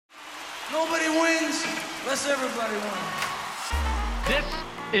Nobody wins unless everybody wins. This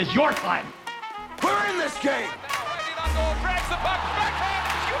is your time. We're in this game. Drags the puck, backhand,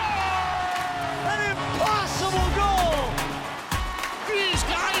 An impossible goal. These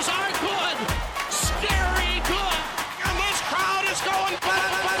guys are good, scary good, and this crowd is going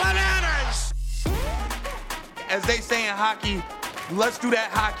bananas. As they say in hockey, let's do that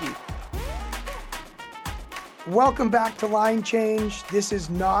hockey. Welcome back to Line Change. This is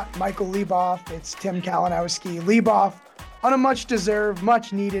not Michael Leboff. It's Tim Kalinowski. Leboff on a much-deserved,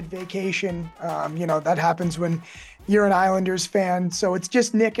 much-needed vacation. That happens when you're an Islanders fan. So it's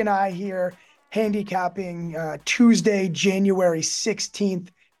just Nick and I here handicapping Tuesday, January 16th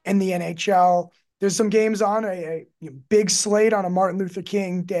in the NHL. There's some games on a big slate on a Martin Luther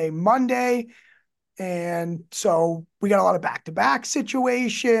King Day Monday. And so we got a lot of back-to-back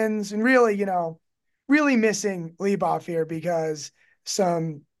situations and really missing Leboff here because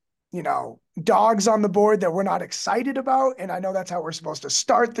some, dogs on the board that we're not excited about. And I know that's how we're supposed to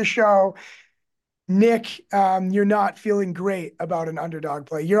start the show. Nick, you're not feeling great about an underdog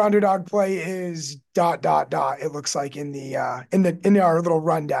play. Your underdog play is ... It looks like in our little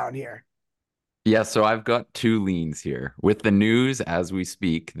rundown here. Yeah, so I've got two leans here. With the news as we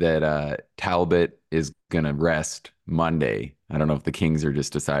speak that Talbot is going to rest Monday. I don't know if the Kings are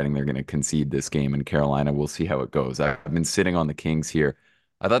just deciding they're going to concede this game in Carolina. We'll see how it goes. I've been sitting on the Kings here.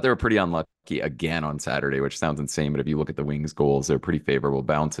 I thought they were pretty unlucky again on Saturday, which sounds insane, but if you look at the Wings goals, they're pretty favorable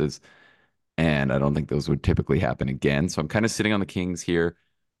bounces, and I don't think those would typically happen again. So I'm kind of sitting on the Kings here.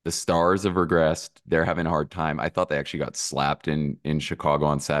 The Stars have regressed. They're having a hard time. I thought they actually got slapped in Chicago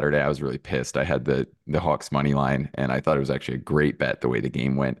on Saturday. I was really pissed. I had the Hawks money line, and I thought it was actually a great bet the way the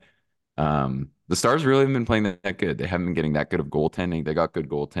game went. The Stars really haven't been playing that good. They haven't been getting that good of goaltending. They got good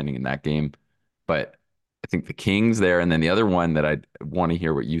goaltending in that game. But I think the Kings there, and then the other one that I want to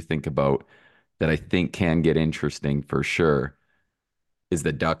hear what you think about that I think can get interesting for sure is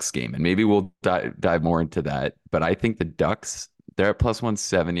the Ducks game. And maybe we'll dive more into that. But I think the Ducks, they're at plus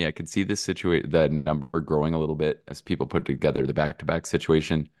 170. I could see the number growing a little bit as people put together the back-to-back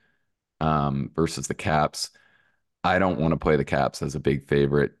situation versus the Caps. I don't want to play the Caps as a big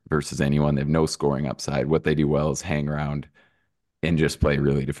favorite versus anyone. They have no scoring upside. What they do well is hang around and just play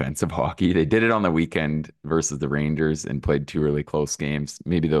really defensive hockey. They did it on the weekend versus the Rangers and played two really close games.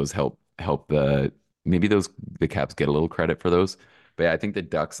 Maybe those help the Caps get a little credit for those. But yeah, I think the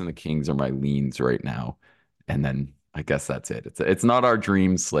Ducks and the Kings are my leans right now. And then I guess that's it. It's not our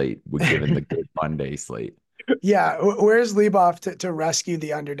dream slate. We're given the good Monday slate. Yeah, where's Leboff to rescue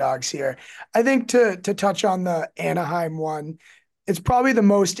the underdogs here? I think to touch on the Anaheim one, it's probably the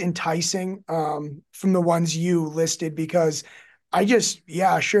most enticing from the ones you listed because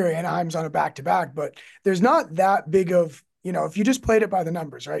sure, Anaheim's on a back-to-back, but there's not that big of, if you just played it by the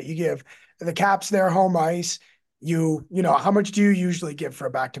numbers, right? You give the Caps their home ice, how much do you usually give for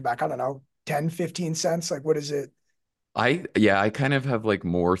a back-to-back? I don't know, 10, 15 cents? Like, what is it? I kind of have like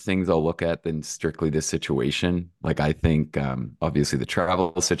more things I'll look at than strictly this situation. Like I think obviously the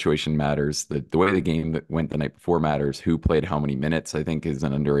travel situation matters. The way the game that went the night before matters. Who played how many minutes, I think, is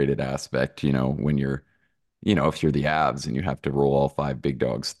an underrated aspect. When you're, if you're the Avs and you have to roll all five big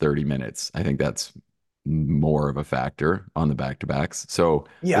dogs 30 minutes, I think that's more of a factor on the back-to-backs. So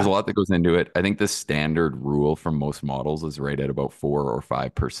There's a lot that goes into it. I think the standard rule from most models is right at about 4 or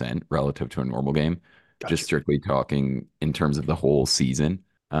 5% relative to a normal game. Gotcha. Just strictly talking in terms of the whole season.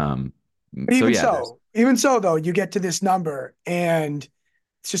 Even so though, you get to this number and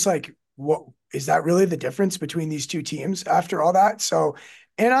it's just like, what is that really the difference between these two teams after all that? So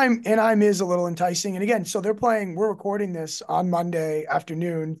Anaheim is a little enticing. And again, so we're recording this on Monday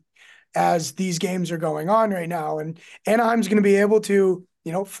afternoon as these games are going on right now. And Anaheim's going to be able to,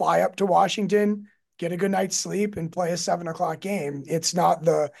 fly up to Washington, get a good night's sleep and play a 7:00 game. It's not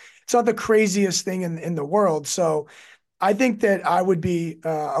the craziest thing in the world. So I think that I would be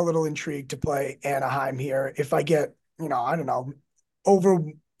a little intrigued to play Anaheim here if I get, I don't know, over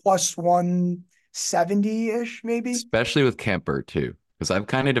plus 170-ish maybe. Especially with Kemper too, because I've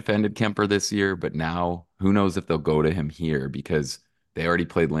kind of defended Kemper this year, but now who knows if they'll go to him here because they already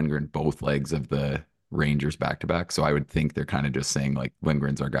played Lindgren both legs of the Rangers back-to-back. So I would think they're kind of just saying like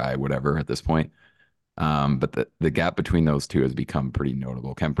Lindgren's our guy, whatever at this point. But the gap between those two has become pretty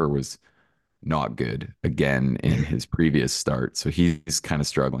notable. Kemper was not good again in his previous start. So he's kind of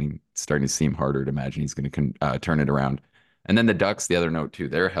struggling, starting to seem harder to imagine he's going to turn it around. And then the Ducks, the other note too,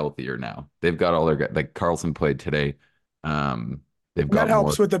 they're healthier now. They've got all their guys, like Carlson played today. That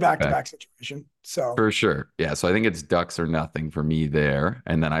helps with the back-to-back situation. So for sure. Yeah. So I think it's Ducks or nothing for me there.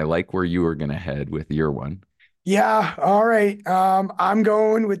 And then I like where you were going to head with your one. Yeah, all right. I'm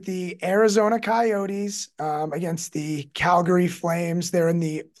going with the Arizona Coyotes against the Calgary Flames. They're in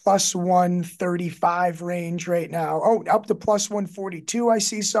the plus 135 range right now. Oh, up to plus 142, I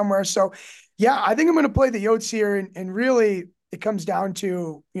see somewhere. So, yeah, I think I'm going to play the Yotes here. And really, it comes down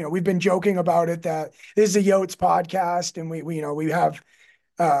to, we've been joking about it that this is a Yotes podcast and we have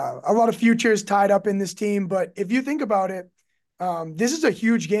a lot of futures tied up in this team. But if you think about it, this is a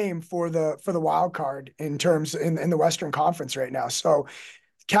huge game for the wild card in terms in the Western Conference right now. So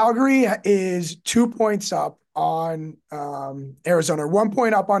Calgary is 2 points up on Arizona, 1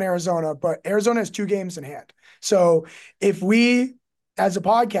 point up on Arizona, but Arizona has 2 games in hand. So if we, as a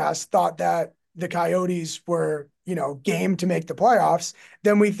podcast, thought that the Coyotes were, game to make the playoffs,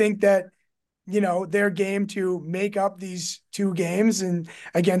 then we think that their game to make up these 2 games and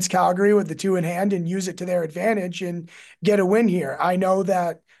against Calgary with the 2 in hand and use it to their advantage and get a win here. I know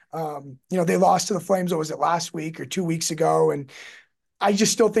that, they lost to the Flames. What was it, last week or 2 weeks ago? And I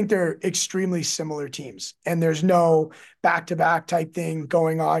just still think they're extremely similar teams and there's no back-to-back type thing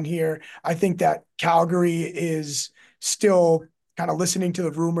going on here. I think that Calgary is still kind of listening to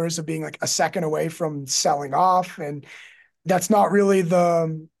the rumors of being like a second away from selling off. And that's not really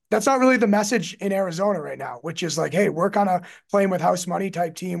the message in Arizona right now, which is like, hey, we're kind of playing with house money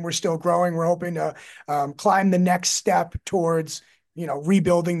type team. We're still growing. We're hoping to climb the next step towards,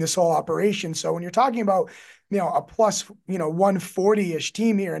 rebuilding this whole operation. So when you're talking about, a plus, 140-ish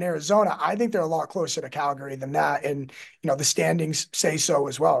team here in Arizona, I think they're a lot closer to Calgary than that. And, the standings say so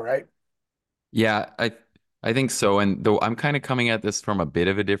as well, right? Yeah, I think so. And though I'm kind of coming at this from a bit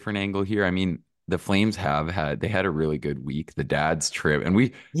of a different angle here. I mean, the Flames they had a really good week, the dad's trip, and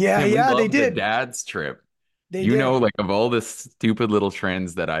Yeah, we yeah, they love the did. dad's trip. They did. Like of all the stupid little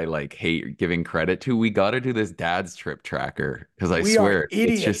trends that I like hate giving credit to, we got to do this dad's trip tracker because I We are swear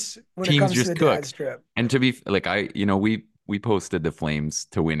it's just idiots when it teams comes to the just cook. dad's trip. And to be like, we posted the Flames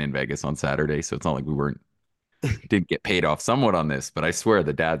to win in Vegas on Saturday, so it's not like we weren't did get paid off somewhat on this, but I swear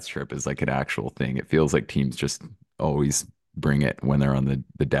the dad's trip is like an actual thing. It feels like teams just always bring it when they're on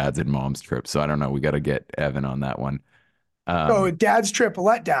the dad's and mom's trip. So I don't know. We got to get Evan on that one. So Um, dad's trip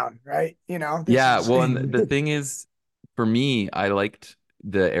letdown, right? This yeah, is well, and the thing is, for me, I liked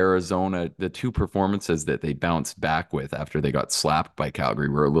the 2 performances that they bounced back with after they got slapped by Calgary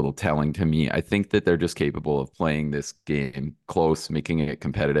were a little telling to me. I think that they're just capable of playing this game close, making it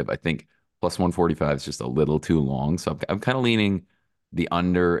competitive. I think plus 145 is just a little too long. So I'm kind of leaning the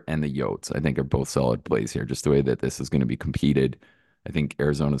under and the Yotes. I think are both solid plays here, just the way that this is going to be competed. I think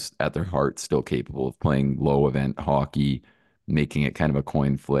Arizona's at their heart still capable of playing low event hockey, making it kind of a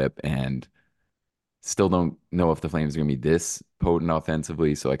coin flip, and still don't know if the Flames are going to be this potent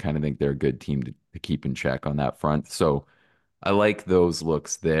offensively. So I kind of think they're a good team to keep in check on that front. So I like those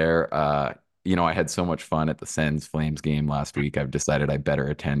looks there. I had so much fun at the Sens Flames game last week. I've decided I better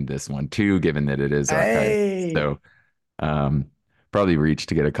attend this one too, given that it is our Coyotes. hey. So um, probably reach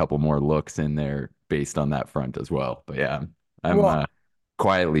to get a couple more looks in there based on that front as well. But yeah, I'm Well,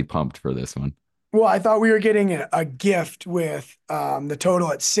 quietly pumped for this one. Well, I thought we were getting a gift with the total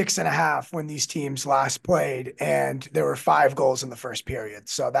at 6.5 when these teams last played, and there were 5 goals in the first period.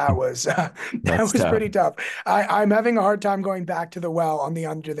 So that was that That's was tough. pretty tough. I'm having a hard time going back to the well on the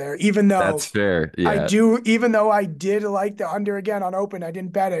under there, even That's though fair. I Yeah. do, even though I did like the under again on open, I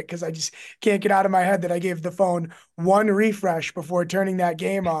didn't bet it because I just can't get out of my head that I gave the phone one refresh before turning that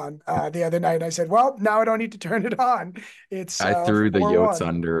game on the other night. I said, well, now I don't need to turn it on. It's I threw the Yotes 4-1.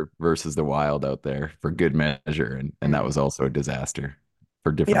 under versus the Wild out there for good measure, and that was also a disaster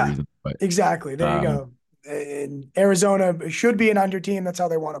for different Yeah, reasons. But exactly. There you um, go. And Arizona should be an under team. That's how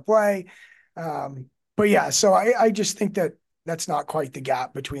they want to play. But yeah, so I just think that that's not quite the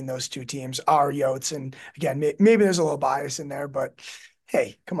gap between those two teams, our Yotes. And again, maybe there's a little bias in there, but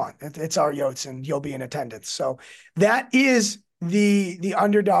hey, come on, it's our Yotes and you'll be in attendance. So that is the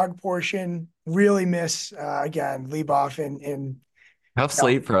underdog portion. Really miss again, Leboff and tough you know,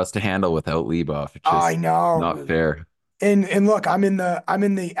 slate for us to handle without Leboff. It's I just not know. fair. And look, I'm in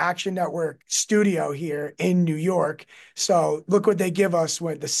the Action Network studio here in New York. So look what they give us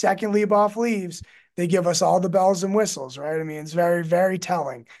when the second Leboff leaves, they give us all the bells and whistles, right? I mean, it's very, very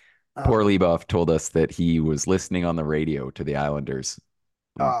telling. Poor Um, Leboff told us that he was listening on the radio to the Islanders'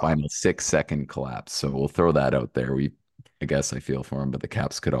 uh, final 6-second collapse. So we'll throw that out there. I guess I feel for him, but the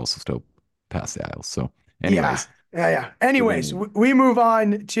Caps could also still pass the aisles. So, yeah, anyways, yeah. Anyways, Lane. we move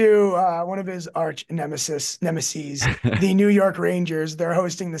on to one of his arch nemesis, the New York Rangers. They're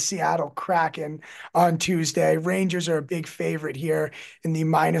hosting the Seattle Kraken on Tuesday. Rangers are a big favorite here in the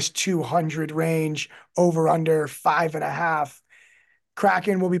minus 200 range, over under 5.5.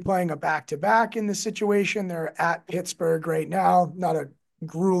 Kraken will be playing a back-to-back in this situation. They're at Pittsburgh right now. Not a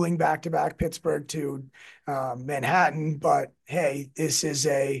grueling back-to-back, Pittsburgh to Manhattan, but hey, this is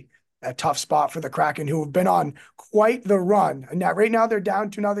a tough spot for the Kraken, who have been on quite the run. And now, right now, they're down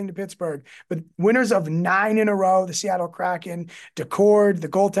 2-0 to Pittsburgh, but winners of 9 in a row. The Seattle Kraken, Decord, the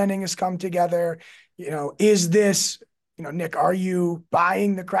goaltending has come together. Is this, Nick, are you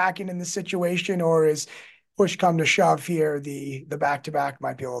buying the Kraken in this situation, or is push come to shove here, the back-to-back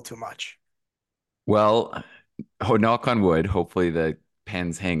might be a little too much? Well, knock on wood. Hopefully the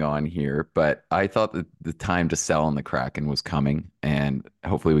Pens hang on here, but I thought that the time to sell on the Kraken was coming, and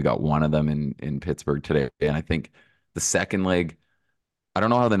hopefully we got one of them in Pittsburgh today. And I think the second leg, I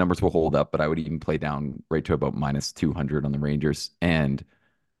don't know how the numbers will hold up, but I would even play down right to about minus 200 on the Rangers. And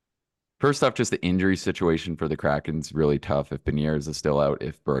first off, just the injury situation for the Kraken's really tough. If Beniers is still out,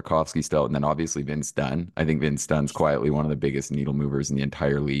 if Burakovsky's still out, and then obviously Vince Dunn. I think Vince Dunn's quietly one of the biggest needle movers in the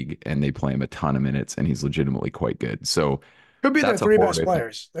entire league, and they play him a ton of minutes, and he's legitimately quite good. So Could be their that's a three best horrific.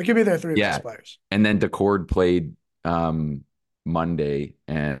 players. They could be their three Yeah. best players. And then Decord played Monday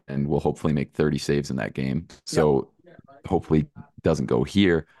and will hopefully make 30 saves in that game. So hopefully doesn't go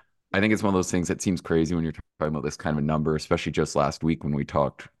here. I think it's one of those things that seems crazy when you're talking about this kind of a number, especially just last week when we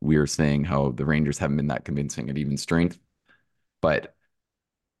talked, we were saying how the Rangers haven't been that convincing at even strength. But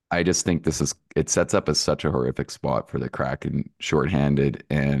I just think it sets up as such a horrific spot for the Kraken shorthanded.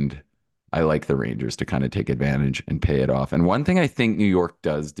 And I like the Rangers to kind of take advantage and pay it off. And one thing I think New York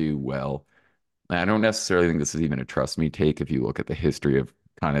does do well, and I don't necessarily think this is even a trust me take if you look at the history of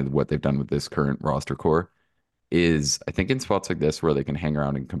kind of what they've done with this current roster core, is I think in spots like this where they can hang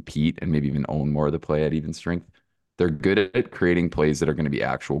around and compete and maybe even own more of the play at even strength, they're good at creating plays that are going to be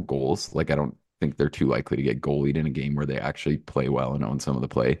actual goals. Like I don't think they're too likely to get goalied in a game where they actually play well and own some of the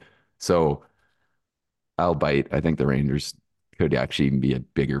play. So I'll bite. I think the Rangers could actually even be a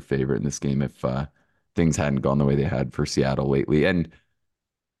bigger favorite in this game if things hadn't gone the way they had for Seattle lately. And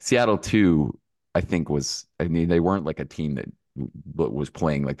Seattle too, I think I mean, they weren't like a team that was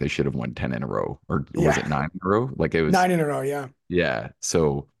playing like they should have won 10 in a row, or was it 9 in a row? Like it was 9 in a row. Yeah. Yeah.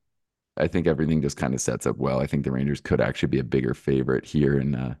 So I think everything just kind of sets up well. I think the Rangers could actually be a bigger favorite here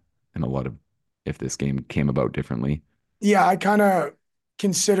in a lot of, if this game came about differently. Yeah. I kind of,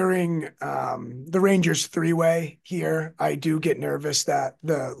 considering the Rangers three-way here, I do get nervous that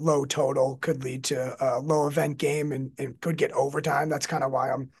the low total could lead to a low event game and could get overtime. That's kind of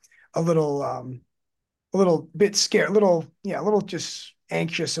why I'm a little bit scared, a little just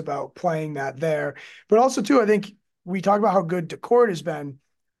anxious about playing that there. But also too, I think we talk about how good Decord has been.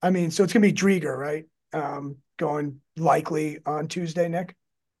 I mean, so it's gonna be Drieger, right? Going likely on Tuesday, Nick.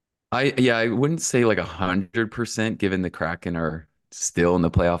 I wouldn't say like 100% given the Kraken are still in the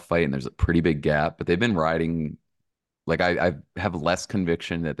playoff fight and there's a pretty big gap, but they've been riding. Like I have less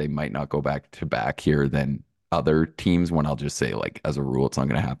conviction that they might not go back to back here than other teams, when I'll just say like as a rule it's not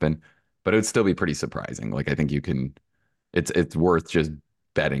going to happen, but it would still be pretty surprising. Like I think it's worth just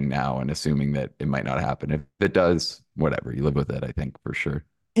betting now and assuming that it might not happen. If it does, whatever, you live with it, I think, for sure.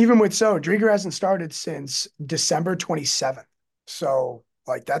 Even with Drieger hasn't started since December 27th. So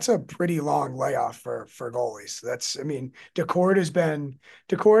like that's a pretty long layoff for goalies. I mean, Decord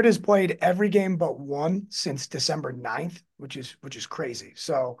has played every game but one since December 9th, which is crazy.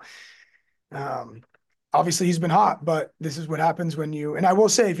 So obviously he's been hot, but this is what happens when and I will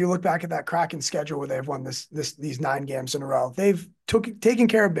say, if you look back at that Kraken schedule where they've won these 9 games in a row, they've taken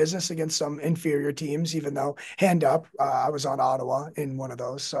care of business against some inferior teams, even though hand up, I was on Ottawa in one of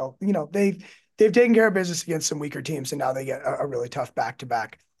those. So, they've taken care of business against some weaker teams, and now they get a really tough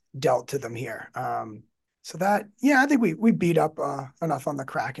back-to-back dealt to them here. So that, I think we beat up enough on the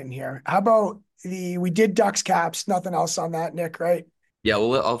Kraken here. How about we did Ducks Caps, nothing else on that, Nick, right? Yeah,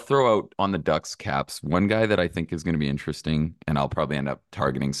 well, I'll throw out on the Ducks Caps one guy that I think is going to be interesting, and I'll probably end up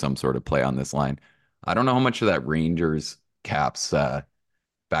targeting some sort of play on this line. I don't know how much of that Rangers Caps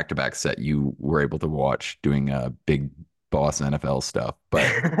back-to-back set you were able to watch doing big boss NFL stuff, but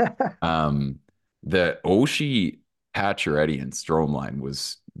the Oshie, Pacioretty, and Strome line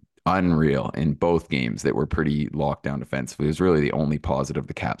was unreal in both games that were pretty locked down defensively. It was really the only positive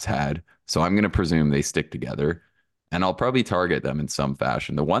the Caps had. So I'm going to presume they stick together, and I'll probably target them in some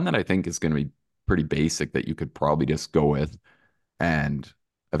fashion. The one that I think is going to be pretty basic that you could probably just go with, and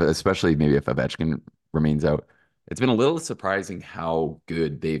especially maybe if Ovechkin remains out, it's been a little surprising how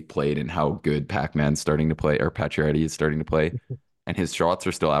good they've played and how good Pac-Man's starting to play, or Pacioretty is starting to play. And his shots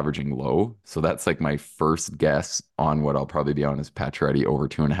are still averaging low. So that's like my first guess on what I'll probably be on is Pacioretty over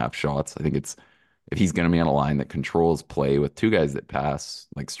 2.5 shots. I think if he's going to be on a line that controls play with two guys that pass,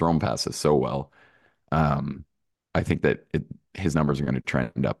 like Strome passes so well, I think that his numbers are going to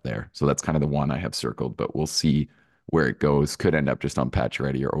trend up there. So that's kind of the one I have circled, but we'll see where it goes. Could end up just on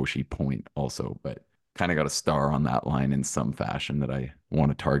Pacioretty or Oshie Point also, but kind of got a star on that line in some fashion that I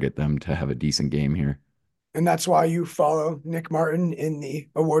want to target them to have a decent game here. And that's why you follow Nick Martin in the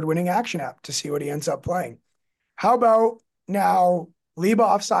award-winning Action app to see what he ends up playing. How about now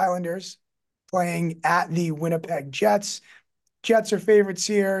Leibov's Islanders playing at the Winnipeg Jets? Jets are favorites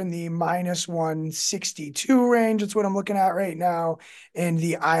here in the minus 162 range. That's what I'm looking at right now. And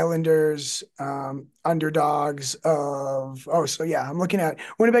the Islanders underdogs of, I'm looking at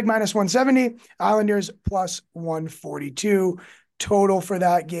Winnipeg minus 170, Islanders plus 142. Total for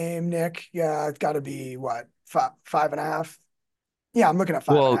that game, Nick. Yeah, it's got to be what, five and a half? Yeah, I'm looking at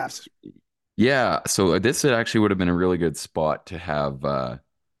five and a Well, half. yeah. So this actually would have been a really good spot to have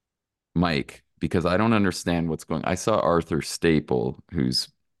Mike, because I don't understand what's going. I saw Arthur Staple, who's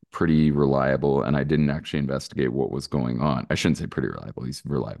pretty reliable, and I didn't actually investigate what was going on. I shouldn't say pretty reliable. He's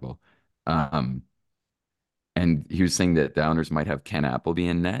reliable. Um, and he was saying that Downers might have Ken Appleby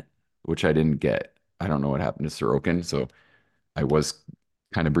in net, which I didn't get. I don't know what happened to Sorokin, so I was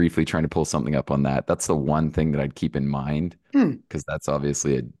kind of briefly trying to pull something up on that. That's the one thing that I'd keep in mind, because that's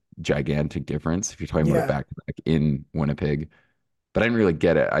obviously a gigantic difference if you're talking about a back-to-back in Winnipeg. But I didn't really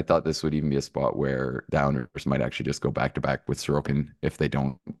get it. I thought this would even be a spot where Downers might actually just go back-to-back with Sorokin if they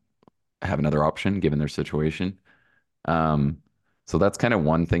don't have another option given their situation. Um, so that's kind of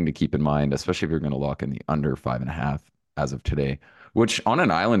one thing to keep in mind, especially if you're going to lock in the under 5.5 as of today, which on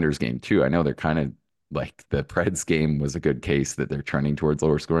an Islanders game too, I know they're kind of like the Preds game was a good case that they're trending towards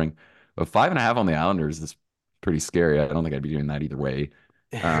lower scoring, but 5.5 on the Islanders is pretty scary. I don't think I'd be doing that either way.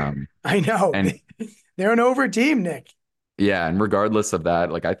 I know. And they're an over team, Nick. yeah, and regardless of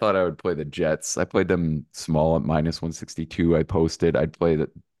that, like I thought I would play the Jets. I played them small at minus 162. I posted I'd play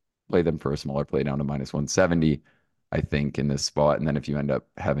them for a smaller play down to minus 170, I think, in this spot. And then if you end up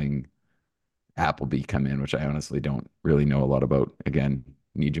having Appleby come in, which I honestly don't really know a lot about, again,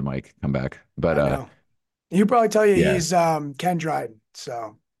 need you, Mike, come back. But I know. He'll probably tell you yeah. he's Ken Dryden.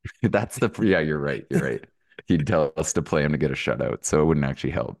 So that's yeah, you're right. You're right. He'd tell us to play him to get a shutout, so it wouldn't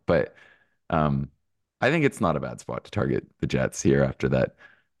actually help. But I think it's not a bad spot to target the Jets here after that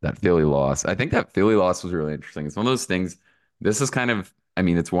Philly loss. I think that Philly loss was really interesting. It's one of those things. This is kind of, I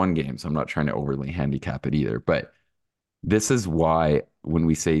mean, it's one game, so I'm not trying to overly handicap it either. But this is why when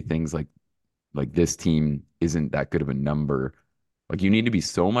we say things like this team isn't that good of a number, like you need to be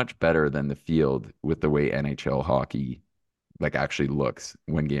so much better than the field with the way NHL hockey like actually looks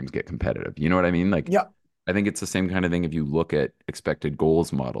when games get competitive. You know what I mean? Like, yeah. I think it's the same kind of thing if you look at expected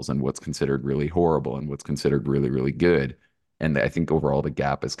goals models and what's considered really horrible and what's considered really, really good. And I think overall the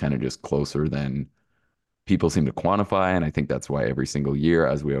gap is kind of just closer than people seem to quantify. And I think that's why every single year,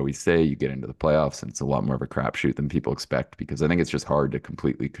 as we always say, you get into the playoffs and it's a lot more of a crapshoot than people expect, because I think it's just hard to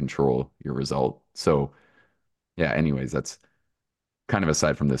completely control your result. So yeah, anyways, that's kind of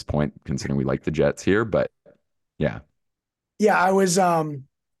aside from this point, considering we like the Jets here, but yeah. Yeah, I was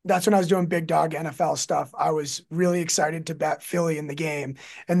that's when I was doing big dog NFL stuff. I was really excited to bet Philly in the game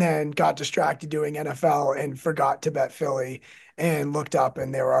and then got distracted doing NFL and forgot to bet Philly and looked up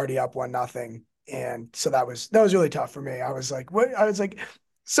and they were already up 1-0. And so that was really tough for me. I was like, what? I was like,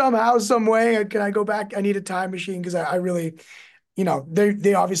 somehow, some way, can I go back? I need a time machine because I really,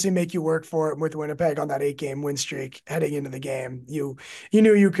 they obviously make you work for it with Winnipeg on that 8-game win streak heading into the game. You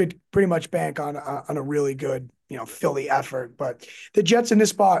knew you could pretty much bank on a really good, Philly effort. But the Jets in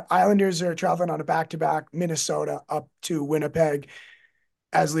this spot, Islanders are traveling on a back-to-back, Minnesota up to Winnipeg.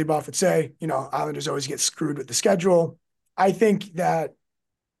 As Leboff would say, Islanders always get screwed with the schedule. I think that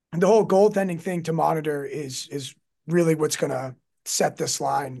the whole goaltending thing to monitor is really what's going to set this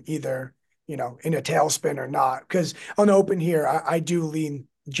line either, in a tailspin or not. Because on the open here, I do lean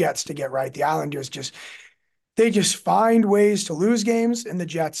Jets to get right. The Islanders they just find ways to lose games, and the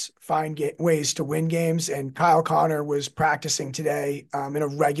Jets find ways to win games. And Kyle Connor was practicing today in a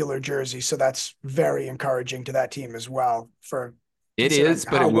regular jersey, so that's very encouraging to that team as well. For it is,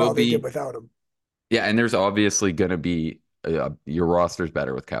 but it will they be did without him. Yeah, and there's obviously going to be your roster's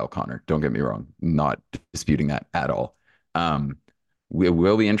better with Kyle Connor. Don't get me wrong, not disputing that at all. It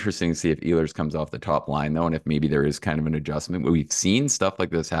will be interesting to see if Ehlers comes off the top line though, and if maybe there is kind of an adjustment. We've seen stuff like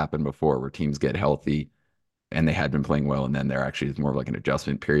this happen before, where teams get healthy and they had been playing well, and then there actually is more of like an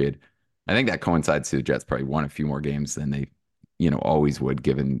adjustment period. I think that coincides to the Jets probably won a few more games than they, always would,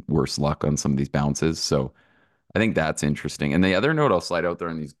 given worse luck on some of these bounces. So I think that's interesting. And the other note I'll slide out there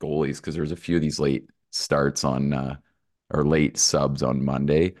on these goalies, because there's a few of these late starts on or late subs on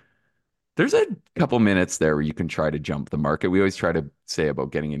Monday. There's a couple minutes there where you can try to jump the market. We always try to say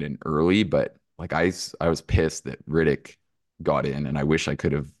about getting it in early, but like I was pissed that Riddick got in, and I wish I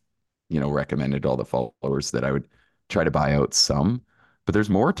could have, recommended all the followers that I would try to buy out some. But there's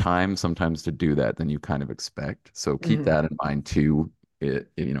more time sometimes to do that than you kind of expect. So keep Mhm. that in mind too.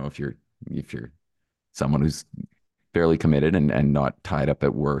 If you're someone who's fairly committed and not tied up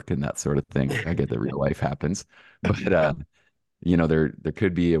at work and that sort of thing. I get that real life happens, but there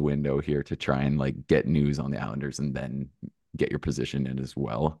could be a window here to try and like get news on the Islanders and then get your position in as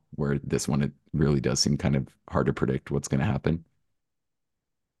well. Where this one, it really does seem kind of hard to predict what's going to happen.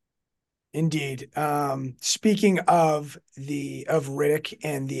 Indeed. Speaking of Riddick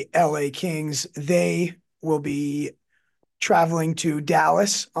and the LA Kings, they will be traveling to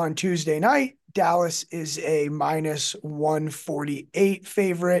Dallas on Tuesday night. Dallas is a minus 148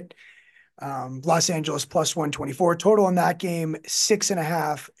 favorite. Los Angeles plus 124. Total in that game,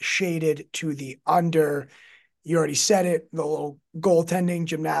 6.5 shaded to the under. You already said it, the little goaltending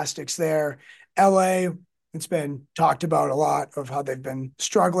gymnastics there. LA, it's been talked about a lot of how they've been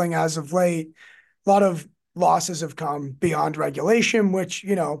struggling as of late. A lot of losses have come beyond regulation, which,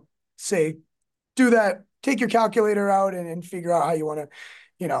 say, do that, take your calculator out and figure out how you want to,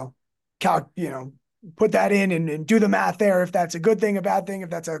 you know, put that in and do the math there. If that's a good thing, a bad thing, if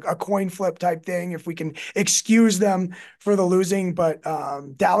that's a coin flip type thing, if we can excuse them for the losing. But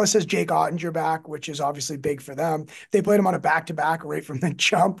Dallas has Jake Ottinger back, which is obviously big for them. They played him on a back-to-back right from the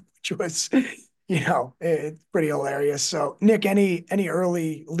jump, which was, it's pretty hilarious. So Nick, any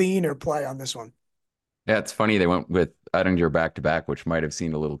early lean or play on this one? Yeah, it's funny they went with Oettinger back to back, which might have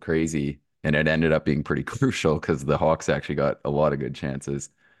seemed a little crazy, and it ended up being pretty crucial because the Hawks actually got a lot of good chances.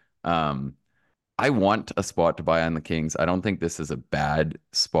 Um, I want a spot to buy on the Kings. I don't think this is a bad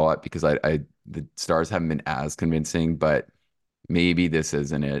spot because the Stars haven't been as convincing, but maybe this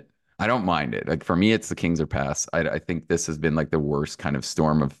isn't it. I don't mind it. Like for me, it's the Kings or pass. I think this has been like the worst kind of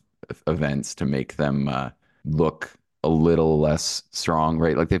storm of events to make them look a little less strong,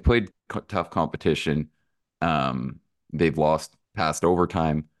 right? Like they played tough competition. They've lost past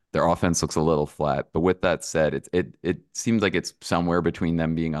overtime. Their offense looks a little flat. But with that said, it seems like it's somewhere between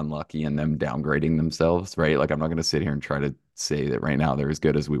them being unlucky and them downgrading themselves, right? Like I'm not going to sit here and try to say that right now they're as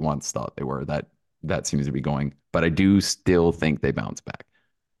good as we once thought they were. That seems to be going. But I do still think they bounce back.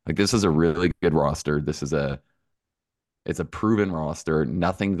 Like this is a really good roster. It's a proven roster.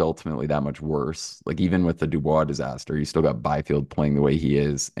 Nothing's ultimately that much worse. Like even with the Dubois disaster, you still got Byfield playing the way he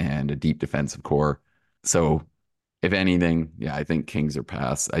is and a deep defensive core. So if anything, yeah, I think Kings are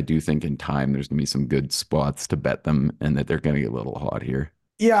pass. I do think in time there's gonna be some good spots to bet them and that they're gonna get a little hot here.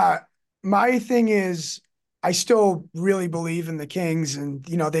 Yeah, my thing is, I still really believe in the Kings, and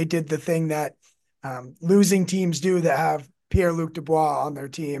they did the thing that losing teams do that have Pierre-Luc Dubois on their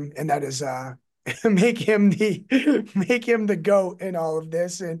team, and that is make him the GOAT in all of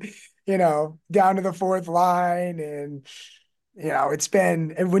this, and down to the fourth line, and it's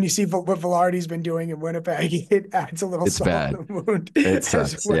been, and when you see what Velarde's been doing in Winnipeg, it adds a little It's salt bad. to the wound It as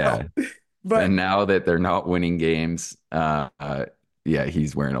sucks. Yeah. well. But And now that they're not winning games, yeah,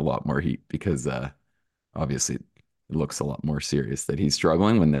 he's wearing a lot more heat because obviously it looks a lot more serious that he's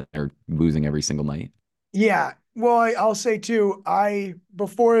struggling when they're losing every single night. yeah, well, I'll say too,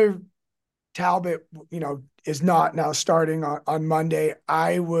 before Talbot, is not now starting on Monday,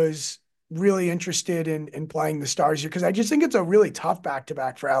 I was really interested in playing the Stars here because I just think it's a really tough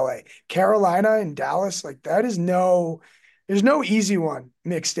back-to-back for LA. Carolina and Dallas, like that is there's no easy one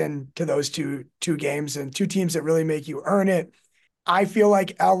mixed into those two games and two teams that really make you earn it. I feel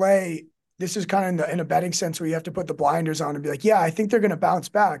like LA, this is kind of in a betting sense where you have to put the blinders on and be like, yeah, I think they're going to bounce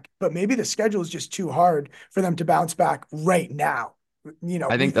back, but maybe the schedule is just too hard for them to bounce back right now.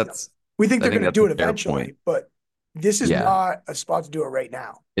 I think that's We think I they're think going to that's do a it fair eventually, point. but this is Yeah. not a spot to do it right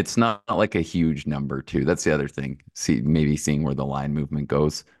now. It's not like a huge number too. That's the other thing. Maybe seeing where the line movement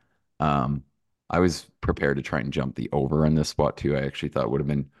goes. Um, I was prepared to try and jump the over in this spot too. I actually thought would have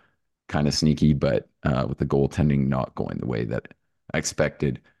been kind of sneaky, but with the goaltending not going the way that I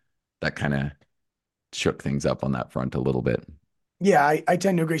expected, that kind of shook things up on that front a little bit. Yeah, I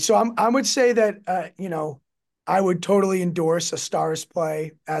tend to agree. So I would say that I would totally endorse a Stars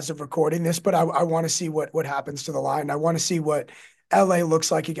play as of recording this, but I want to see what happens to the line. I want to see what LA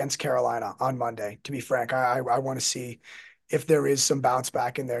looks like against Carolina on Monday. To be frank, I want to see if there is some bounce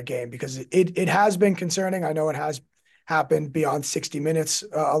back in their game because it has been concerning. I know it has happened beyond 60 minutes,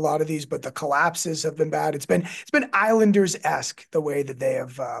 a lot of these, but the collapses have been bad. It's been Islanders-esque the way that they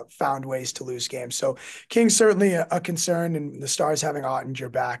have found ways to lose games. So Kings certainly a concern, and the Stars having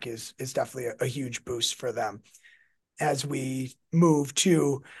Ottinger back is definitely a huge boost for them. As we move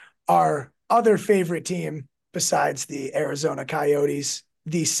to our other favorite team besides the Arizona Coyotes,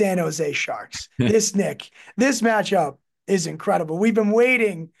 the San Jose Sharks. This matchup, is incredible. We've been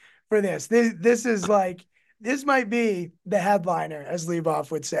waiting for this. This is like, this might be the headliner, as Leboff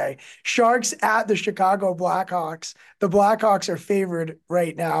would say. Sharks at the Chicago Blackhawks. The Blackhawks are favored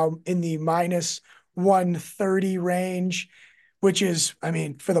right now in the minus 130 range, which is, I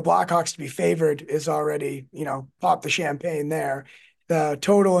mean, for the Blackhawks to be favored is already, pop the champagne there. The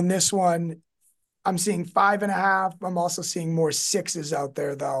total in this one, I'm seeing 5.5. I'm also seeing more sixes out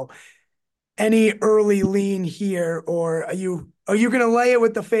there, though. Any early lean here, or are you going to lay it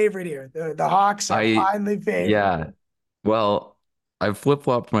with the favorite here? The Hawks are I finally favored. Yeah. Well, I've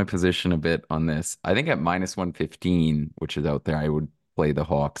flip-flopped my position a bit on this. I think at minus 115, which is out there, I would play the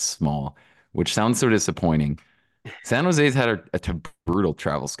Hawks small, which sounds so disappointing. San Jose's had a brutal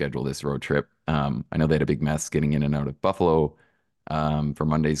travel schedule this road trip. I know they had a big mess getting in and out of Buffalo for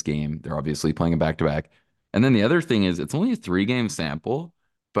Monday's game. They're obviously playing a back-to-back. And then the other thing is it's only a 3-game sample,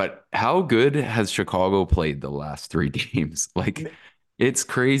 but how good has Chicago played the last 3 games? Like, it's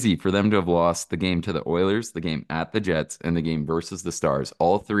crazy for them to have lost the game to the Oilers, the game at the Jets, and the game versus the Stars.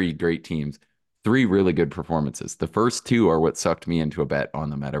 All 3 great teams, 3 really good performances. The first 2 are what sucked me into a bet on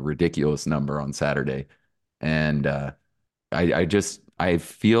them at a ridiculous number on Saturday. And I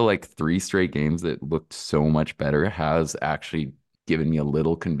feel like 3 straight games that looked so much better has actually given me a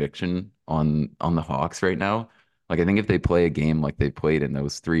little conviction on the Hawks right now. Like, I think if they play a game like they played in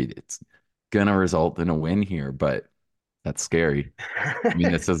those 3, it's gonna result in a win here, but that's scary. I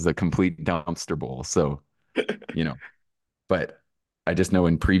mean, this is a complete dumpster bowl. So, you know, but I just know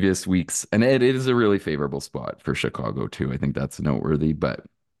in previous weeks, and it is a really favorable spot for Chicago too. I think that's noteworthy, but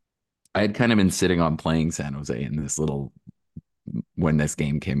I had kind of been sitting on playing San Jose in this little when this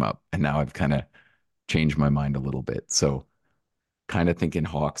game came up, and now I've kind of changed my mind a little bit. So, kind of thinking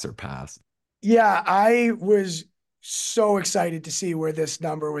Hawks are pass. Yeah, I was so excited to see where this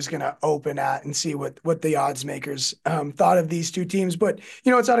number was going to open at and see what the odds makers thought of these 2 teams. But,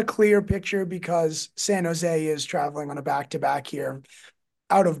 it's not a clear picture because San Jose is traveling on a back-to-back here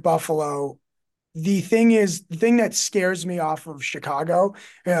out of Buffalo. The thing that scares me off of Chicago,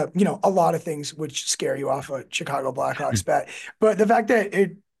 a lot of things which scare you off a Chicago Blackhawks bet, but the fact that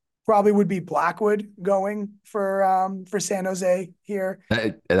it probably would be Blackwood going for San Jose here.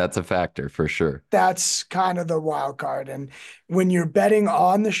 That's a factor for sure. That's kind of the wild card. And when you're betting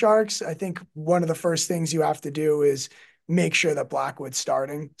on the Sharks, I think one of the first things you have to do is make sure that Blackwood's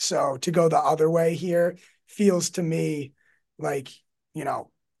starting. So to go the other way here feels to me like,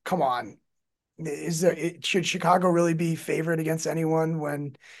 come on. Should Chicago really be favored against anyone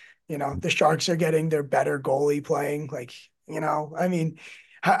when, the Sharks are getting their better goalie playing? Like, I mean,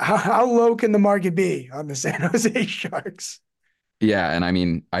 how low can the market be on the San Jose Sharks? Yeah, and I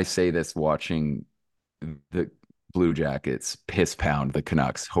mean, I say this watching the Blue Jackets piss pound the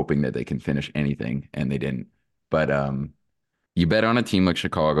Canucks, hoping that they can finish anything, and they didn't. But you bet on a team like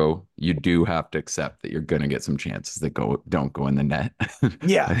Chicago, you do have to accept that you're going to get some chances that don't go in the net.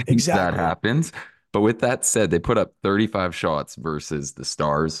 Yeah, I think exactly. that happens. But with that said, they put up 35 shots versus the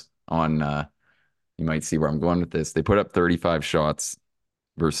Stars on. You might see where I'm going with this. They put up 35 shots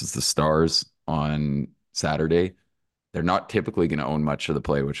versus the Stars on Saturday. They're not typically going to own much of the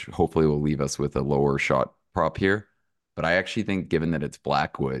play, which hopefully will leave us with a lower shot prop here. But I actually think, given that it's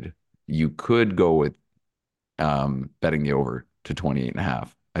Blackwood, you could go with betting the over to 28.5.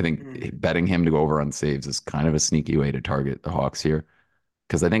 I think betting him to go over on saves is kind of a sneaky way to target the Hawks here,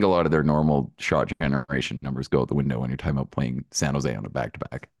 because I think a lot of their normal shot generation numbers go out the window when you're talking about playing San Jose on a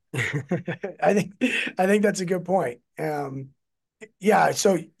back-to-back. I think that's a good point. Yeah,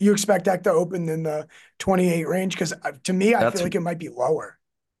 so you expect that to open in the 28 range? Because to me, I feel like it might be lower.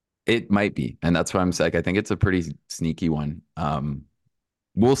 It might be, and that's why I'm saying I think it's a pretty sneaky one.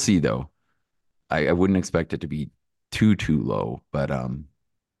 We'll see though. I wouldn't expect it to be too low, but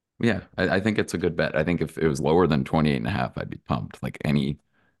yeah, I think it's a good bet. I think if it was lower than 28.5, I'd be pumped. Like it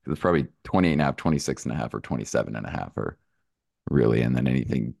was probably 28.5, 26.5, or 27.5, or really, and then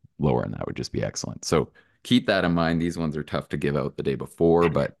anything lower than that would just be excellent. So keep that in mind. These ones are tough to give out the day before,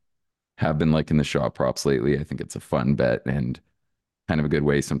 but have been liking the shot props lately. I think it's a fun bet and kind of a good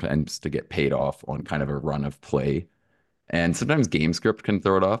way sometimes to get paid off on kind of a run of play. And sometimes game script can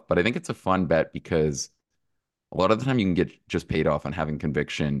throw it off, but I think it's a fun bet because a lot of the time you can get just paid off on having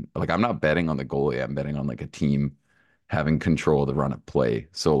conviction. Like, I'm not betting on the goalie. I'm betting on like a team having control of the run of play.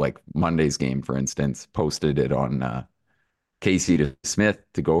 So like Monday's game, for instance, posted it on Casey to Smith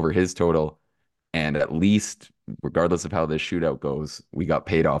to go over his total. And at least, regardless of how this shootout goes, we got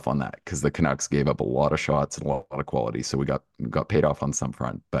paid off on that because the Canucks gave up a lot of shots and a lot of quality. So we got paid off on some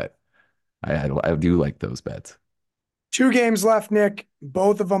front. But I do like those bets. 2 games left, Nick.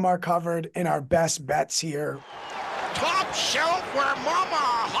 Both of them are covered in our best bets here. Toss shelf where Mama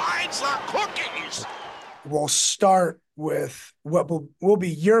hides the cookies. We'll start with what will be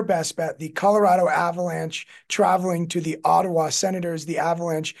your best bet, the Colorado Avalanche traveling to the Ottawa Senators. The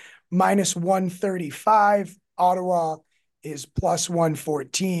Avalanche minus 135. Ottawa is plus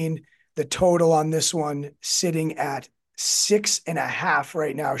 114. The total on this one sitting at 6.5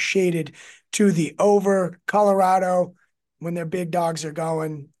 right now, shaded to the over. Colorado, when their big dogs are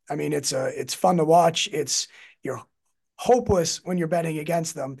going, I mean, it's fun to watch. You're hopeless when you're betting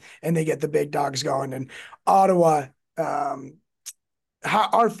against them and they get the big dogs going. And Ottawa,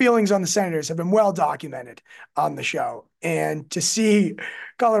 our feelings on the Senators have been well documented on the show. And to see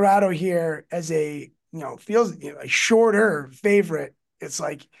Colorado here as feels a shorter favorite, it's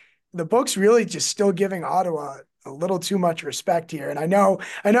like the book's really just still giving Ottawa a little too much respect here. And I know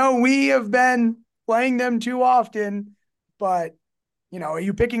we have been playing them too often, but are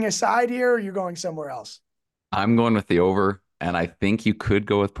you picking a side here or are you going somewhere else? I'm going with the over, and I think you could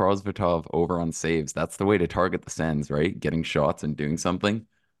go with Prosvetov over on saves. That's the way to target the Sens, right? Getting shots and doing something.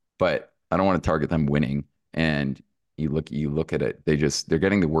 But I don't want to target them winning. And you look at it, they're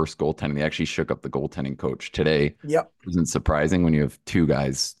getting the worst goaltending. They actually shook up the goaltending coach today. Yep. Isn't surprising when you have two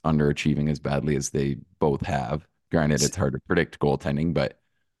guys underachieving as badly as they both have. Granted, it's hard to predict goaltending, but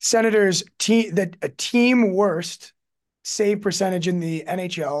Senators a team worst save percentage in the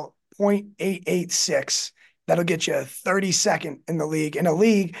NHL, 0.886. That'll get you 32nd in the league, in a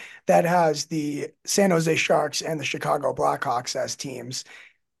league that has the San Jose Sharks and the Chicago Blackhawks as teams.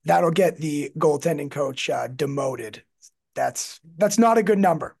 That'll get the goaltending coach demoted. That's not a good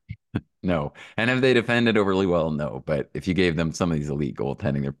number. No. And have they defended overly well? No. But if you gave them some of these elite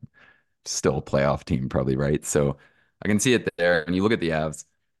goaltending, they're still a playoff team, probably, right? So I can see it there. And you look at the Avs,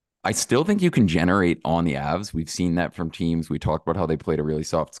 I still think you can generate on the Avs. We've seen that from teams. We talked about how they played a really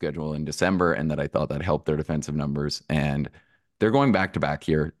soft schedule in December and that I thought that helped their defensive numbers. And they're going back to back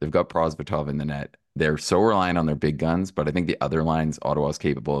here. They've got Prosvetov in the net. They're so reliant on their big guns, but I think the other lines Ottawa's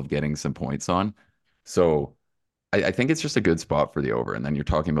capable of getting some points on. So I think it's just a good spot for the over. And then you're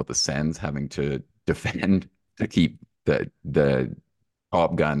talking about the Sens having to defend to keep the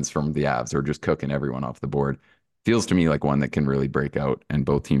top guns from the Avs, or just cooking everyone off the board. Feels to me like one that can really break out, and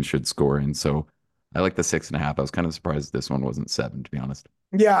both teams should score in. So I like the 6.5. I was kind of surprised this one wasn't 7, to be honest.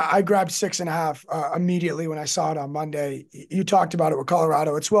 Yeah, I grabbed 6.5 immediately when I saw it on Monday. You talked about it with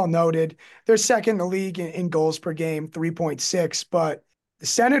Colorado. It's well noted. They're second in the league in goals per game, 3.6. But the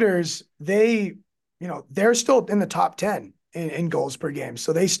Senators, they're still in the top 10 in goals per game.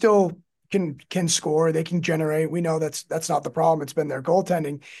 So they still can score. They can generate. We know that's not the problem. It's been their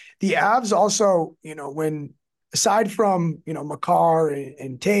goaltending. The Avs also, when aside from Makar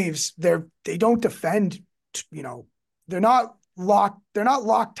and Taves, they don't defend. They're not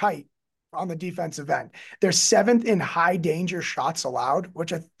locked tight on the defensive end. They're 7th in high danger shots allowed,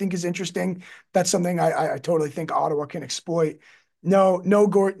 which I think is interesting. That's something I totally think Ottawa can exploit. No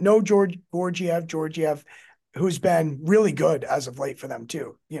Georgiev, who's been really good as of late for them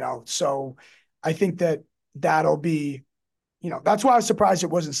too. So I think that'll be, that's why I was surprised it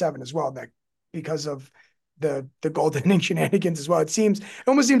wasn't 7 as well, Nick, because of the goaltending shenanigans as well. It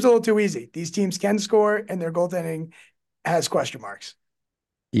almost seems a little too easy. These teams can score and their goaltending has question marks.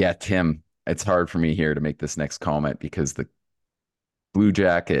 Yeah, Tim, it's hard for me here to make this next comment because the Blue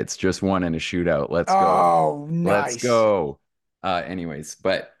Jackets just won in a shootout. Let's go. Oh, nice. Let's go. Anyways,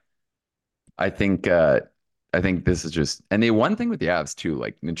 but I think this is just, and the one thing with the Avs too,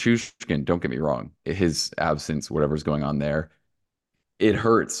 like Nichushkin, don't get me wrong, his absence, whatever's going on there, it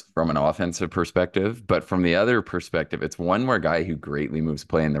hurts from an offensive perspective, but from the other perspective, it's one more guy who greatly moves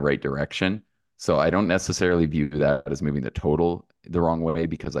play in the right direction. So I don't necessarily view that as moving the total the wrong way,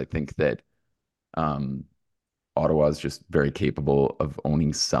 because I think that Ottawa is just very capable of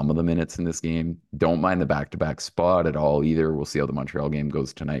owning some of the minutes in this game. Don't mind the back-to-back spot at all either. We'll see how the Montreal game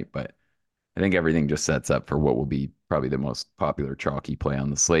goes tonight, but I think everything just sets up for what will be probably the most popular chalky play on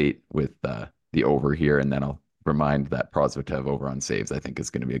the slate with the over here. And then I'll remind that Prosvetov over on saves, I think,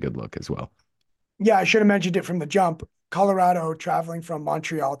 is going to be a good look as well. Yeah, I should have mentioned it from the jump. Colorado traveling from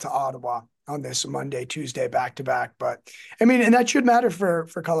Montreal to Ottawa on this Monday, Tuesday, back-to-back. But I mean, and that should matter for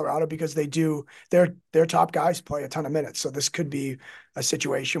Colorado because their top guys play a ton of minutes. So this could be a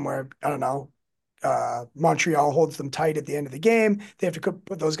situation where, I don't know, Montreal holds them tight at the end of the game. They have to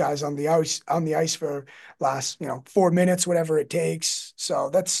put those guys on the ice for last, 4 minutes, whatever it takes. So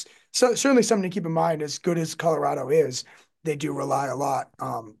that's certainly something to keep in mind. As good as Colorado is, they do rely a lot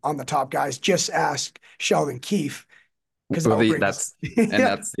on the top guys. Just ask Sheldon Keefe. That's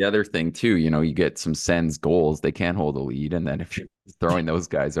the other thing too. You get some Sens goals, they can't hold a lead, and then if you're throwing those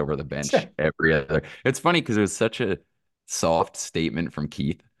guys over the bench every other, it's funny because it was such a soft statement from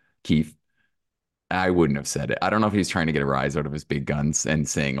Keith, I wouldn't have said it. I don't know if he's trying to get a rise out of his big guns and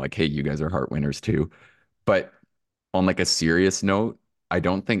saying like, "Hey, you guys are heart winners too." But on like a serious note, I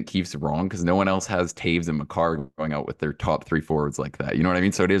don't think Keith's wrong because no one else has Taves and McCarr going out with their top three forwards like that. You know what I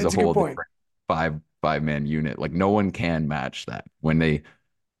mean? So it is a It's a good whole point. different five man unit. Like no one can match that when you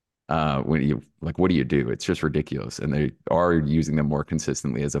like what do you do? It's just ridiculous. And they are using them more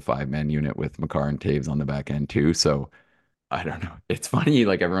consistently as a 5 man unit with McCarr and Taves on the back end too. So I don't know. It's funny,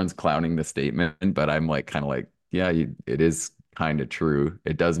 like everyone's clowning the statement, but I'm like kind of like, yeah, it is kind of true.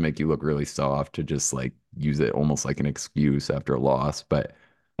 It does make you look really soft to just like use it almost like an excuse after a loss. But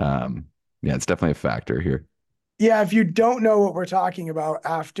um, yeah, it's definitely a factor here. Yeah, if you don't know what we're talking about,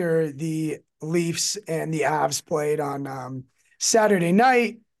 after the Leafs and the Avs played on Saturday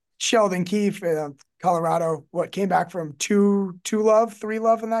night, Sheldon Keefe, Colorado, what came back from 3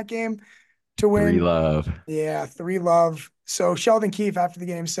 love in that game to Three win. love. Yeah, 3 love. So Sheldon Keefe after the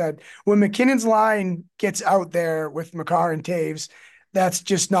game said, when McKinnon's line gets out there with McCarr and Taves, that's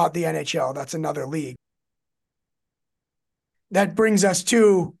just not the NHL. That's another league. That brings us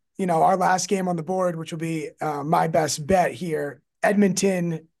to, our last game on the board, which will be my best bet here.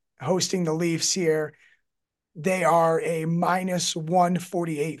 Edmonton hosting the Leafs here. They are a minus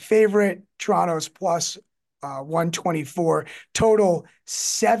 148 favorite. Toronto's plus 124. Total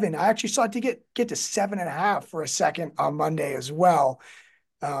 7. I actually saw it to get to 7.5 for a second on Monday as well.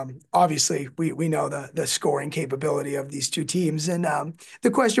 Obviously, we know the scoring capability of these two teams, and the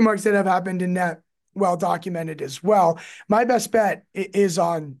question marks that have happened in that well documented as well. My best bet is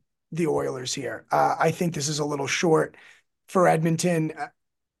on the Oilers here. I think this is a little short for Edmonton.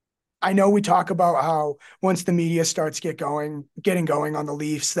 I know we talk about how once the media starts getting going on the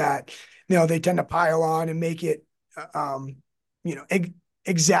Leafs, that they tend to pile on and make it,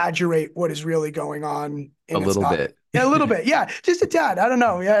 exaggerate what is really going on. A And it's little not. bit. Yeah, a little bit. Yeah, just a tad. I don't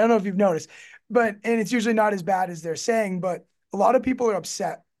know. Yeah, I don't know if you've noticed, and it's usually not as bad as they're saying. But a lot of people are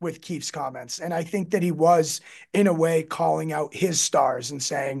upset with Keith's comments, and I think that he was, in a way, calling out his stars and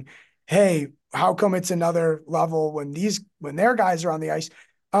saying, "Hey, how come it's another level when their guys are on the ice?"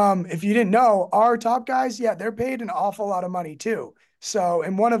 If you didn't know, our top guys, yeah, they're paid an awful lot of money too. So,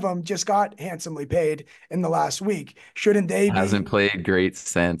 and one of them just got handsomely paid in the last week. Shouldn't they Hasn't be? played great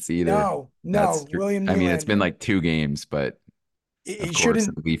sense either. No, William I mean, it's been Nylander. like 2 games, but of It course,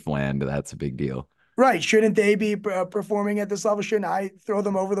 in shouldn't. Leafland, that's a big deal. Right. Shouldn't they be performing at this level? Shouldn't I throw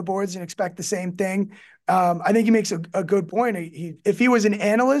them over the boards and expect the same thing? I think he makes a good point. If he was an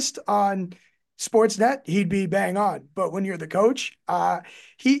analyst on Sportsnet, he'd be bang on. But when you're the coach,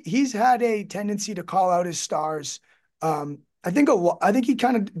 he's had a tendency to call out his stars. I think he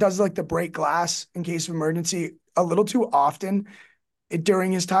kind of does like the break glass in case of emergency a little too often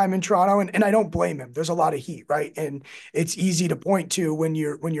during his time in Toronto, and I don't blame him. There's a lot of heat, right? And it's easy to point to when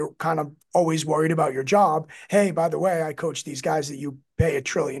you're kind of always worried about your job. Hey, by the way, I coach these guys that you pay $1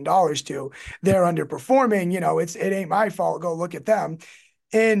 trillion to. They're underperforming. It ain't my fault. Go look at them.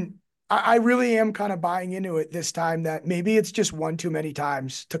 And I really am kind of buying into it this time that maybe it's just one too many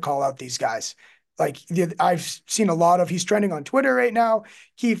times to call out these guys. Like I've seen a lot of, he's trending on Twitter right now.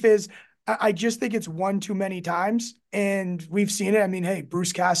 Keith is. I just think it's one too many times, and we've seen it. I mean, hey,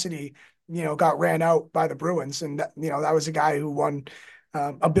 Bruce Cassidy, got ran out by the Bruins, and that was a guy who won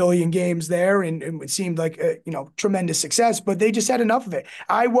a billion games there, and it seemed like tremendous success. But they just had enough of it.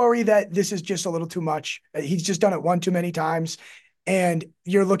 I worry that this is just a little too much. He's just done it one too many times, and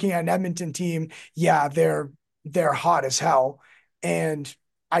you're looking at an Edmonton team. Yeah, they're hot as hell, and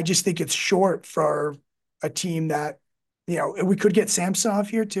I just think it's short for a team that we could get Samsonov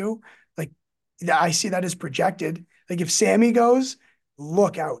here too. Like I see that as projected. Like if Sammy goes,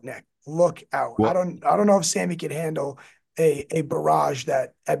 look out, Nick. Look out. I Well, don't know if Sammy can handle a barrage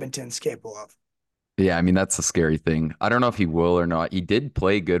that Edmonton's capable of. yeah, I mean, that's the scary thing. I don't know if he will or not. He did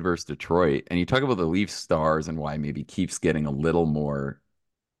play good versus Detroit. And you talk about the Leafs stars and why maybe keeps getting a little more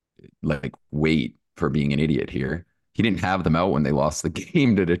like weight for being an idiot here. He didn't have them out when they lost the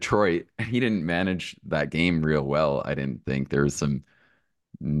game to Detroit. He didn't manage that game real well. I didn't think there was some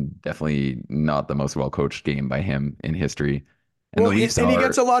definitely not the most well coached game by him in history. And the Well, Leafs and he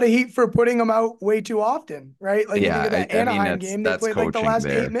gets are, a lot of heat for putting them out way too often, right? Like you think of yeah, that I mean Anaheim game, they that's played like the coaching last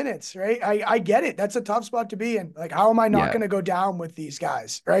 8 there. minutes, right? I get it. That's a tough spot to be in. Like, how am I not Yeah, going to go down with these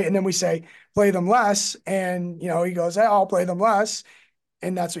guys, right? And then we say, play them less. And, he goes, hey, I'll play them less.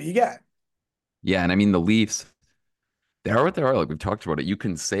 And that's what you get. yeah, and I mean the Leafs, they are what they are. Like we've talked about it. You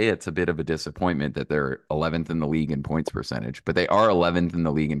can say it's a bit of a disappointment that they're 11th in the league in points percentage, but they are 11th in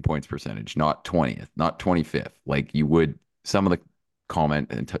the league in points percentage, not 20th, not 25th. Like you would, some of the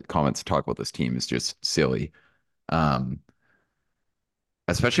comments talk about this team is just silly. Um,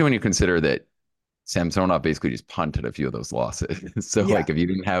 Especially when you consider that Samsonov basically just punted a few of those losses. So Yeah. like if you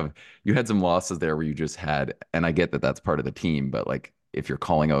didn't have you had some losses there where you just had, and I get that that's part of the team, but like if you're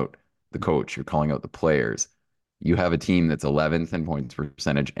calling out the coach, you're calling out the players, you have a team that's 11th in points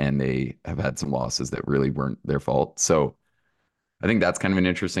percentage and they have had some losses that really weren't their fault. So I think that's kind of an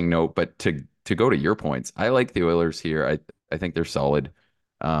interesting note. But to go to your points, I like the Oilers here. I think they're solid.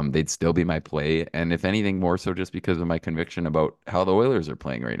 They'd still be my play, and if anything, more so just because of my conviction about how the Oilers are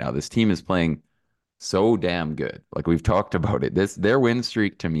playing right now. This team is playing so damn good. Like we've talked about it. This their win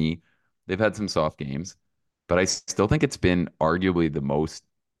streak to me, they've had some soft games, but I still think it's been arguably the most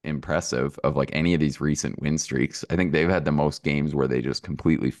impressive of like any of these recent win streaks. I think they've had the most games where they just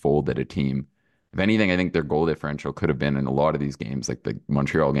completely folded a team. If anything, I think their goal differential could have been in a lot of these games, like the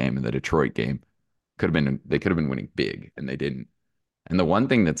Montreal game and the Detroit game, could have been they could have been winning big and they didn't. And the one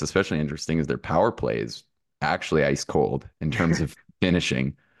thing that's especially interesting is their power play is actually ice cold in terms of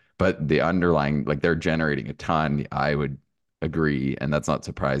finishing, but the underlying, like they're generating a ton. I would agree, and that's not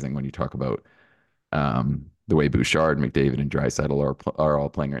surprising when you talk about the way Bouchard, McDavid, and Draisaitl are all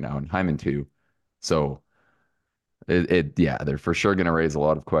playing right now, and Hyman too. So yeah, they're for sure going to raise a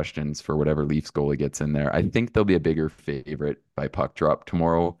lot of questions for whatever Leafs goalie gets in there. I think they'll be a bigger favorite by puck drop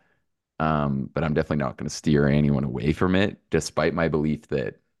tomorrow. But I'm definitely not going to steer anyone away from it, despite my belief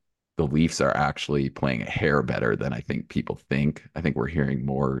that the Leafs are actually playing a hair better than I think people think. I think we're hearing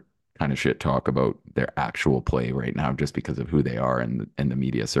more kind of shit talk about their actual play right now just because of who they are in the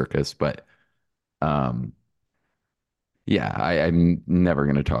media circus. But um, yeah, I'm never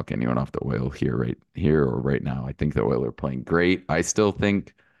going to talk anyone off the Oil right here or right now. I think the Oil are playing great. I still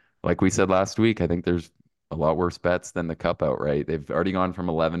think, like we said last week, I think there's a lot worse bets than the Cup outright. They've already gone from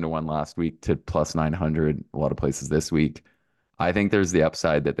 11 to 1 last week to plus 900 a lot of places this week. I think there's the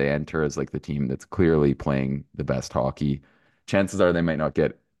upside that they enter as like the team that's clearly playing the best hockey. Chances are they might not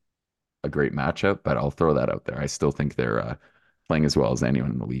get a great matchup, but I'll throw that out there. I still think they're playing as well as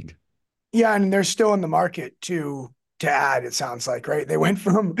anyone in the league. Yeah, and they're still in the market to add, it sounds like, right? They went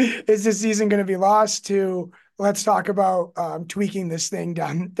from is this season going to be lost to let's talk about tweaking this thing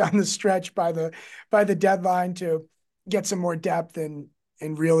down the stretch by the deadline to get some more depth and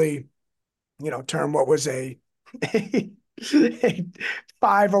really, turn what was a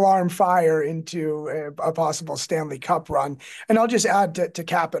 5 alarm fire into a possible Stanley Cup run. And I'll just add to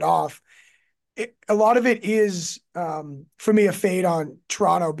cap it off. A lot of it is for me a fade on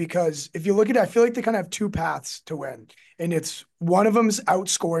Toronto because if you look at it, I feel like they kind of have two paths to win, and it's one of them's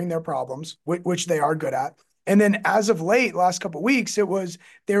outscoring their problems, which they are good at, and then as of late, last couple of weeks, it was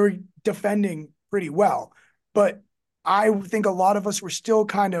they were defending pretty well, but I think a lot of us were still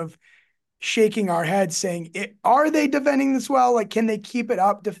kind of shaking our heads saying, are they defending this well? Like, can they keep it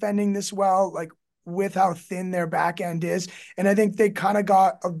up defending this well? Like, with how thin their back end is. And I think they kind of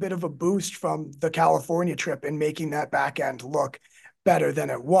got a bit of a boost from the California trip and making that back end look better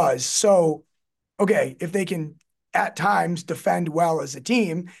than it was. So, okay, if they can at times defend well as a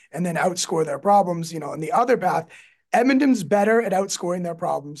team and then outscore their problems, in the other path, Edmonton's better at outscoring their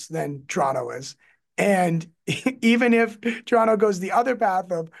problems than Toronto is. And even if Toronto goes the other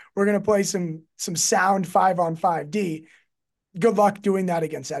path of we're going to play some sound 5-on-5D, good luck doing that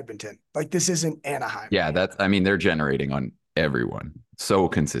against Edmonton. Like, this isn't Anaheim. Yeah, I mean, they're generating on everyone so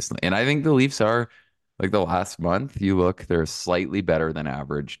consistently. And I think the Leafs are like the last month, you look, they're a slightly better than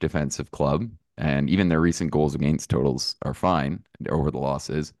average defensive club. And even their recent goals against totals are fine over the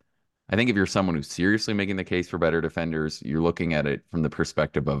losses. I think if you're someone who's seriously making the case for better defenders, you're looking at it from the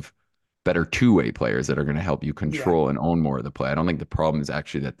perspective of better two-way players that are going to help you control and own more of the play. I don't think the problem is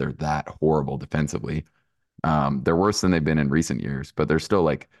actually that they're that horrible defensively. They're worse than they've been in recent years, but they're still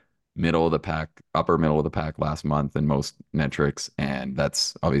like middle of the pack, upper middle of the pack last month in most metrics. And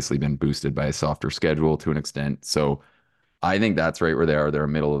that's obviously been boosted by a softer schedule to an extent. So I think that's right where they are. They're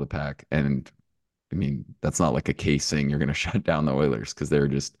middle of the pack. And I mean, that's not like a case saying you're going to shut down the Oilers because they're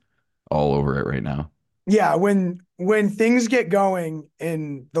just all over it right now. Yeah, when things get going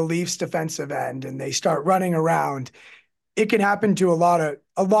in the Leafs defensive end and they start running around, it can happen to a lot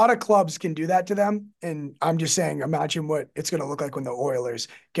of clubs can do that to them. And I'm just saying, imagine what it's going to look like when the Oilers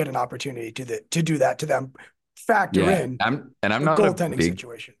get an opportunity to do that to them. Factor in I'm the not goaltending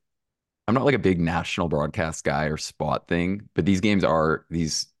situation. I'm not like a big national broadcast guy or spot thing, but these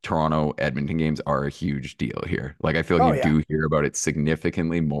Toronto Edmonton games are a huge deal here. Like I feel like you do hear about it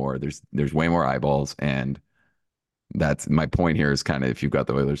significantly more. There's way more eyeballs, and that's my point here is kind of if you've got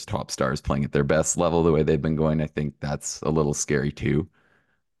the Oilers top stars playing at their best level the way they've been going, I think that's a little scary too.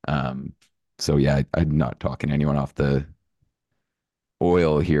 So yeah, I'm not talking anyone off the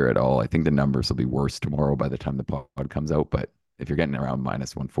oil here at all. I think the numbers will be worse tomorrow by the time the pod comes out. But if you're getting around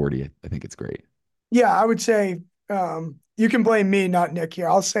minus 140, I think it's great. Yeah, I would say you can blame me, not Nick here.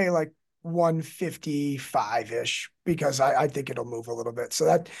 I'll say like 155-ish because I think it'll move a little bit.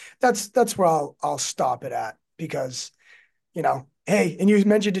 So that's where I'll stop it at because, hey, and you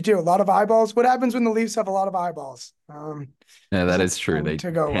mentioned it too, a lot of eyeballs. What happens when the Leafs have a lot of eyeballs? Yeah, that is true. They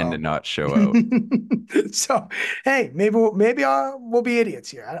tend to not show out. So, hey, maybe we'll be idiots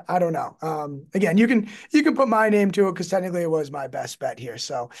here. I don't know. Again, you can put my name to it because technically it was my best bet here.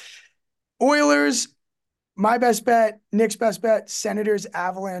 So, Oilers, my best bet, Nick's best bet, Senators,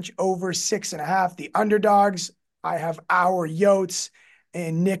 Avalanche over 6.5. The underdogs, I have our Yotes,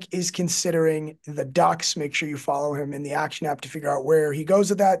 and Nick is considering the Ducks. Make sure you follow him in the Action app to figure out where he goes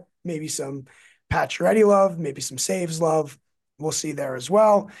with that. Maybe some Pacioretty love, maybe some saves love. We'll see there as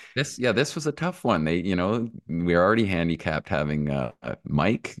well. This was a tough one. We already handicapped having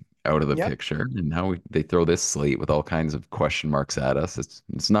Mike out of the picture, and now they throw this slate with all kinds of question marks at us.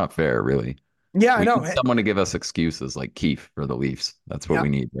 It's not fair, really. Yeah, I know. We need someone to give us excuses like Keefe for the Leafs. That's what we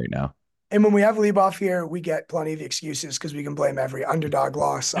need right now. And when we have Lieboff here, we get plenty of excuses because we can blame every underdog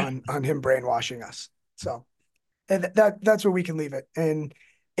loss on him brainwashing us. So that's where we can leave it. And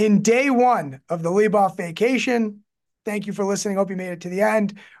in day one of the Lieboff vacation, thank you for listening. Hope you made it to the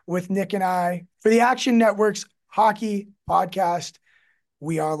end with Nick and I for the Action Network's hockey podcast.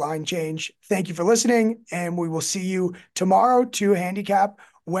 We are Line Change. Thank you for listening, and we will see you tomorrow to handicap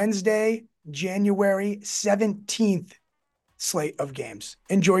Wednesday, January 17th slate of games.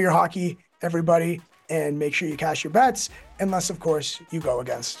 Enjoy your hockey, everybody, and make sure you cash your bets, unless, of course, you go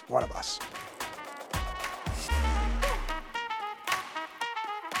against one of us.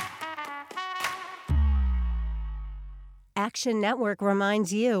 Action Network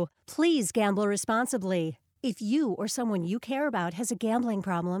reminds you, please gamble responsibly. If you or someone you care about has a gambling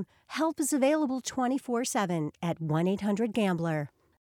problem, help is available 24/7 at 1-800-GAMBLER.